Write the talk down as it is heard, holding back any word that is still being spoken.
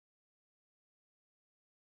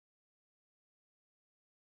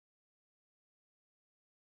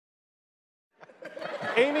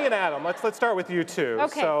Amy and Adam, let's start with you two.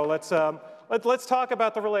 Okay. So let's talk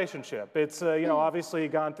about the relationship. It's you know, obviously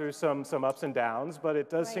gone through some ups and downs, but it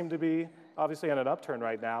does seem to be obviously on an upturn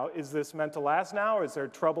right now. Is this meant to last now, or is there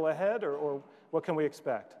trouble ahead, or what can we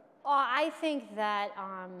expect? Well, I think that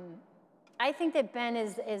Ben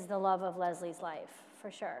is the love of Leslie's life,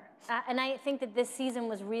 for sure. And I think that this season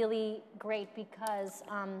was really great because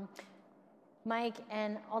Mike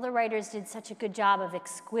and all the writers did such a good job of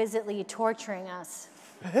exquisitely torturing us.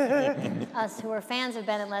 Us who were fans of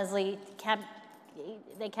Ben and Leslie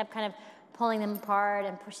they kept kind of pulling them apart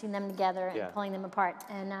and pushing them together and pulling them apart.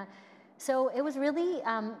 And so it was really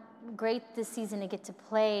great this season to get to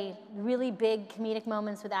play really big comedic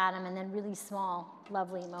moments with Adam and then really small,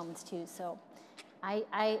 lovely moments too. So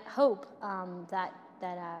I hope that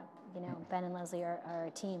you know, Ben and Leslie are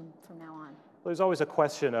a team from now on. There's always a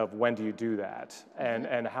question of when do you do that,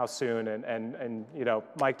 and how soon, and you know,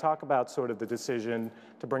 Mike, talk about sort of the decision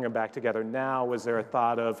to bring them back together now. Was there a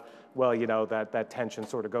thought of, well, you know, that tension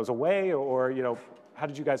sort of goes away, or you know, how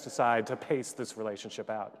did you guys decide to pace this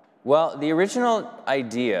relationship out? Well, the original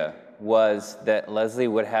idea was that Leslie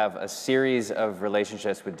would have a series of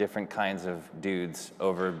relationships with different kinds of dudes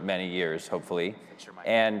over many years, hopefully.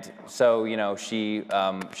 And so, you know, she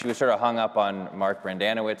was sort of hung up on Mark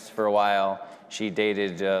Brandanowitz for a while. She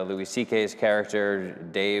dated Louis C.K.'s character,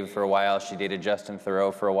 Dave, for a while. She dated Justin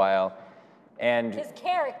Theroux for a while. And his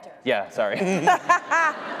character. Yeah, sorry.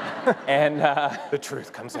 And the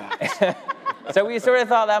truth comes out. So we sort of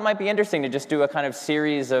thought that might be interesting to just do a kind of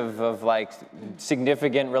series of like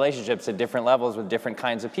significant relationships at different levels with different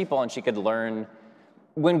kinds of people, and she could learn.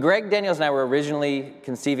 When Greg Daniels and I were originally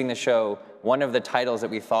conceiving the show, one of the titles that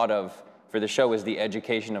we thought of for the show was The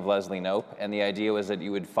Education of Leslie Knope, and the idea was that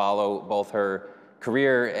you would follow both her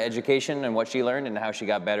career education and what she learned and how she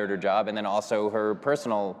got better at her job, and then also her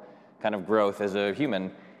personal kind of growth as a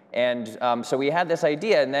human. And so we had this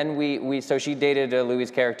idea, and then so she dated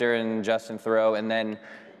Louis' character and Justin Theroux, and then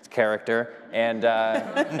his character, and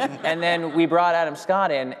then we brought Adam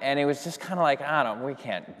Scott in, and it was just kind of like, I don't know, we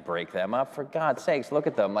can't break them up, for God's sakes, look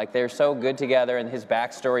at them, like they're so good together, and his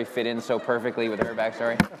backstory fit in so perfectly with her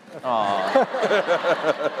backstory. Aww.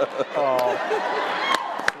 Oh.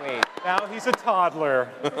 Sweet. Now he's a toddler.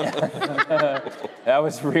 That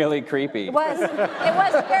was really creepy. It was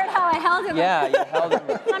weird how I held him. Yeah, you held him.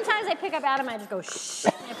 Sometimes I pick up Adam and I just go, shh,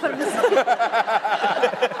 and I put him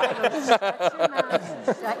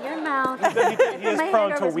asleep. Shut your mouth. He is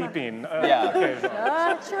prone to weeping.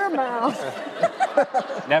 Shut your mouth.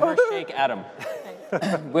 Never shake Adam.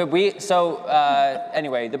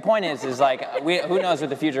 Anyway, the point is like, who knows what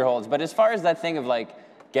the future holds, but as far as that thing of like,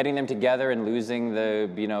 getting them together and losing the,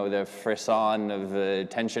 you know, the frisson of the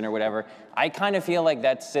tension or whatever, I kind of feel like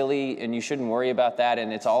that's silly and you shouldn't worry about that,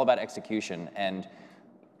 and it's all about execution. And,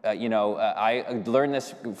 you know, I learned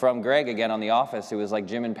this from Greg again on The Office. It was like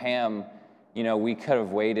Jim and Pam, you know, we could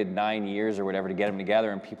have waited 9 years or whatever to get them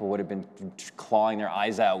together and people would have been clawing their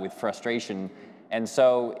eyes out with frustration. And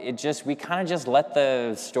so we kind of just let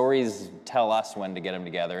the stories tell us when to get them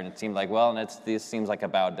together. And it seemed like, well, this seems like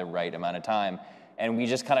about the right amount of time. And we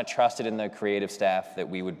just kind of trusted in the creative staff that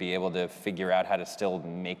we would be able to figure out how to still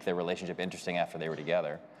make their relationship interesting after they were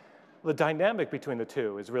together. The dynamic between the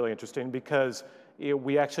two is really interesting because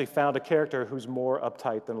we actually found a character who's more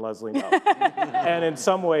uptight than Leslie Knope. And in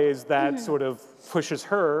some ways that sort of pushes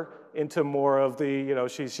her into more of the, you know,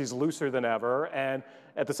 she's looser than ever, and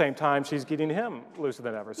at the same time she's getting him looser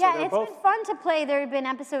than ever. So yeah, it's been fun to play. There have been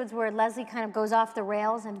episodes where Leslie kind of goes off the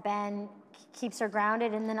rails and Ben keeps her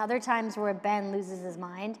grounded, and then other times where Ben loses his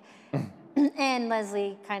mind and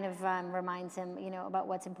Leslie kind of reminds him, you know, about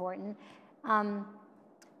what's important. And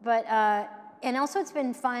also it's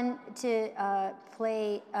been fun to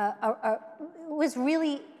play, it was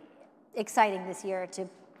really exciting this year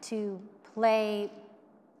to play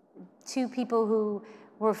two people who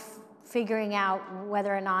were figuring out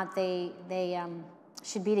whether or not they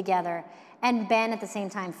should be together, and Ben at the same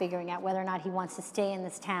time figuring out whether or not he wants to stay in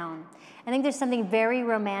this town. I think there's something very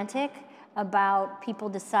romantic about people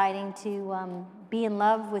deciding to be in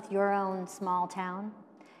love with your own small town.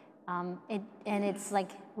 And it's like,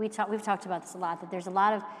 we've talked about this a lot, that there's a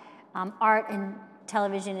lot of art and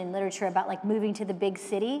television and literature about like moving to the big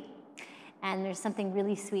city, and there's something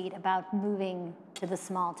really sweet about moving to the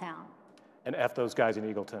small town. And F those guys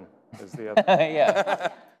in Eagleton is the other. Yeah.